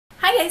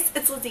Hi guys,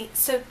 it's Lizzy.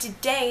 So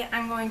today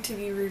I'm going to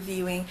be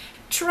reviewing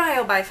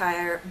Trial by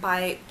Fire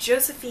by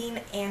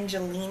Josephine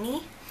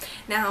Angelini.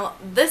 Now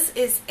this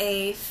is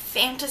a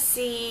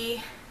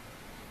fantasy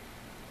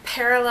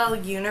parallel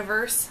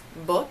universe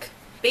book.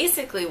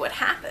 Basically what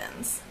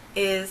happens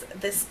is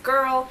this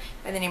girl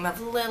by the name of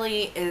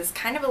Lily is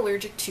kind of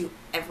allergic to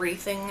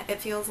everything,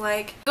 it feels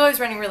like. She's always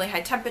running really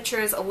high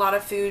temperatures, a lot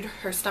of food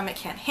her stomach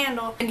can't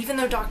handle, and even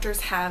though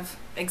doctors have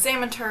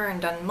examined her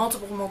and done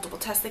multiple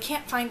tests, they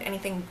can't find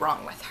anything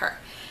wrong with her.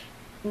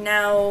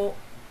 Now,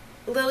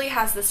 Lily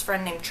has this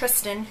friend named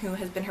Tristan who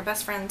has been her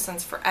best friend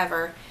since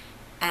forever,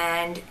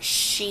 and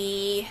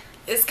she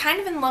is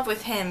kind of in love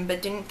with him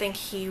but didn't think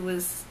he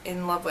was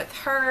in love with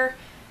her.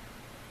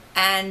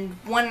 And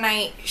one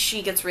night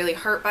she gets really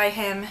hurt by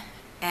him,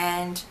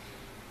 and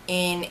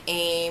in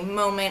a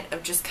moment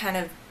of just kind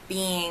of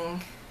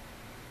being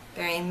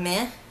very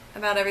meh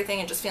about everything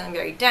and just feeling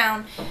very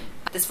down,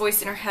 this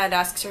voice in her head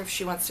asks her if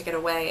she wants to get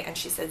away, and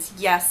she says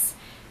yes,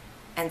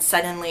 and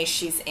suddenly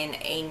she's in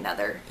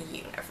another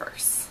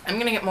universe. I'm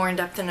gonna get more in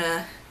depth in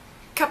a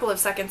couple of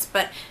seconds,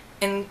 but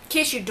in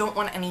case you don't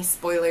want any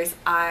spoilers,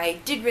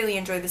 I did really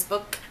enjoy this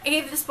book. I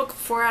gave this book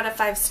 4 out of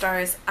 5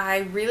 stars. I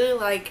really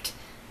liked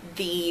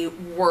the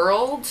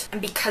world, and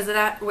because of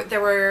that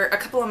there were a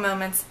couple of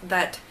moments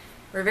that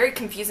were very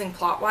confusing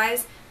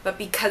plot-wise, but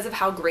because of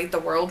how great the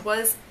world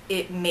was,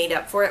 it made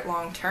up for it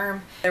long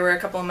term. There were a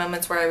couple of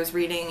moments where I was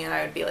reading and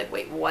I would be like,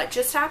 wait, what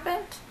just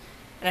happened?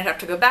 And I'd have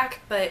to go back,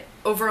 but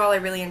overall I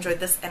really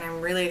enjoyed this and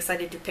I'm really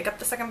excited to pick up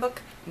the second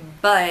book,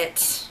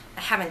 but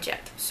I haven't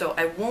yet, so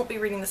I won't be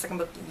reading the second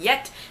book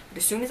yet, but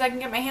as soon as I can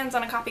get my hands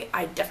on a copy,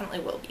 I definitely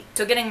will be.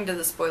 So getting into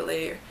the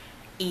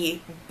spoiler-y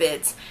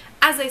bits,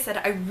 as I said,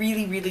 I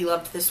really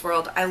loved this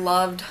world. I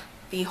loved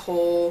the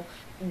whole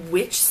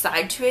witch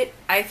side to it.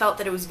 I felt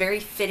that it was very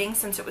fitting,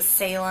 since it was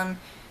Salem,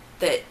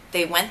 that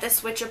they went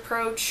this witch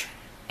approach,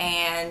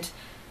 and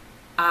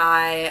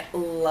I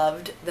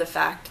loved the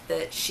fact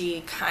that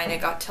she kind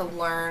of got to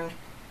learn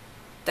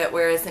that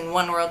whereas in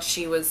one world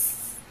she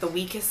was the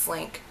weakest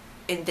link,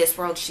 in this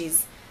world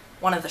she's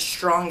one of the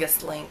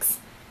strongest links.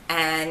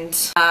 And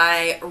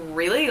I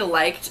really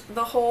liked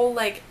the whole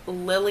like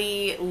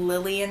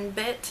Lillian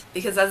bit,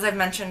 because as I've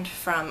mentioned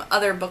from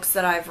other books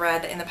that I've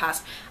read in the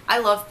past, I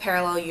love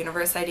parallel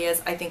universe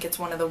ideas. I think it's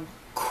one of the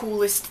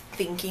coolest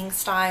thinking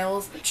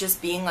styles,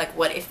 just being like,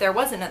 what if there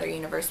was another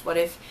universe? What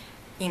if,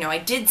 you know, I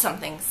did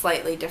something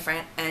slightly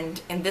different?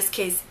 And in this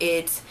case,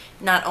 it's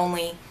not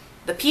only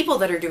the people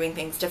that are doing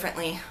things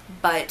differently,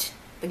 but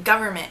the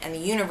government and the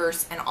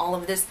universe and all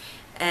of this,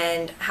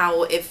 and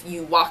how if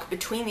you walk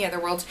between the other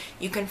worlds,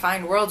 you can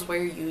find worlds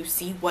where you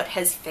see what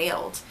has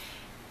failed.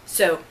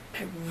 So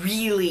I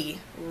really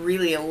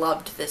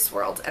loved this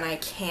world, and I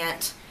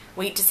can't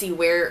wait to see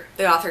where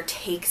the author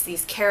takes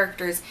these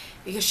characters,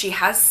 because she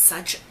has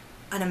such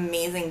an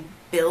amazing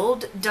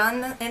build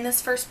done in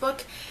this first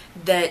book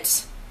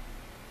that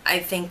I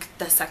think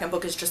the second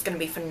book is just going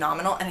to be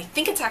phenomenal. And I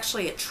think it's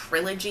actually a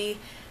trilogy,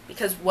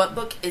 because what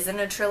book isn't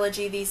a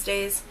trilogy these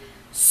days?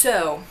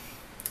 So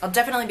I'll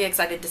definitely be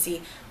excited to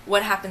see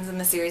what happens in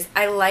the series.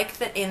 I like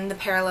that in the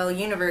parallel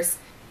universe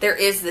there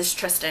is this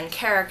Tristan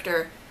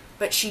character,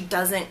 but she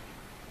doesn't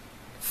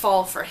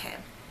fall for him.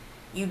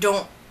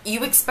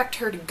 You expect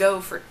her to go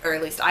for, or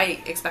at least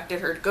I expected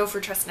her to go for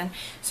Tristan,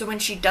 so when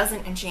she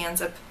doesn't and she ends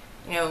up,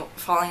 you know,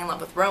 falling in love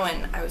with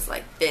Rowan, I was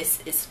like,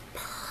 this is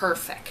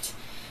perfect.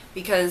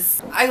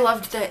 Because I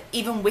loved that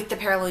even with the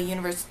parallel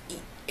universe,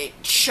 it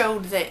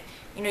showed that,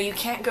 you know, you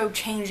can't go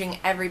changing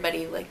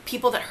everybody. Like,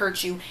 people that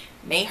hurt you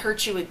may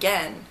hurt you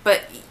again,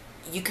 but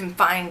you can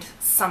find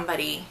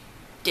somebody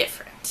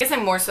different. I guess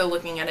I'm more so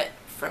looking at it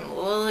from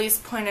Lily's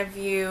point of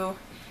view,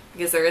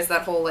 because there is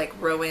that whole, like,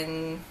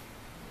 Rowan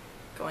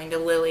going to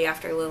Lily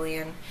after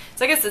Lillian.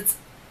 So I guess it's,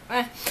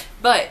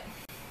 but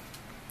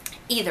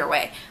either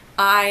way,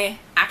 I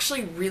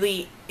actually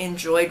really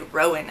enjoyed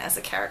Rowan as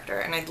a character,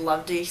 and I'd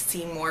love to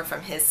see more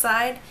from his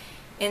side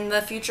in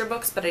the future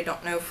books, but I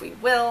don't know if we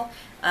will,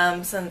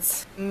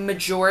 since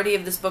majority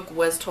of this book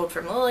was told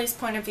from Lily's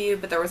point of view,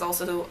 but there was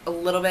also a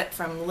little bit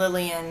from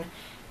Lillian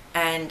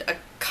and a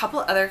couple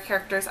other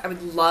characters. I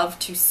would love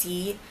to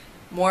see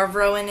more of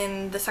Rowan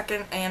in the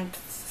second and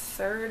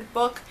third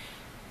book,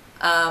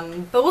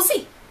 but we'll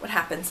see what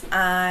happens.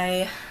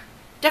 I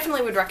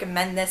definitely would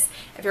recommend this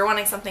if you're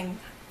wanting something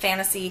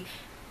fantasy.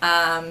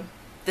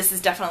 This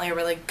is definitely a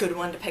really good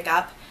one to pick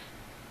up,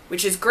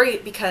 which is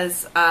great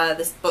because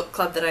this book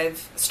club that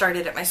I've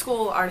started at my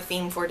school, our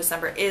theme for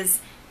December is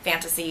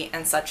fantasy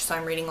and such, so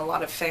I'm reading a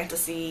lot of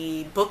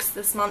fantasy books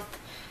this month,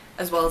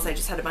 as well as I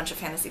just had a bunch of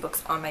fantasy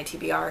books on my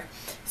TBR.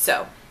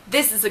 So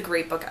this is a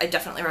great book. I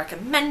definitely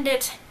recommend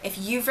it. If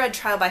you've read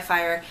Trial by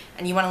Fire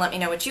and you want to let me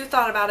know what you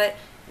thought about it,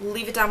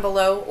 leave it down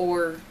below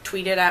or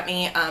tweet it at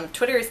me.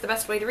 Twitter is the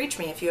best way to reach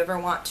me. If you ever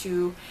want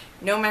to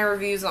know my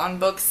reviews on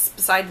books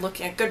besides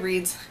looking at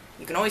Goodreads,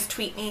 you can always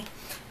tweet me.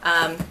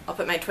 I'll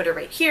put my Twitter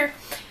right here.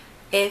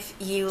 If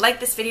you like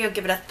this video,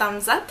 give it a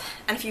thumbs up,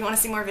 and if you want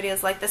to see more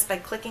videos like this by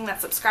clicking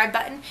that subscribe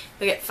button,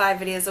 you'll get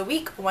 5 videos a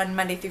week, one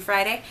Monday through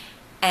Friday.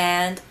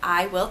 and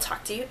I will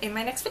talk to you in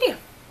my next video.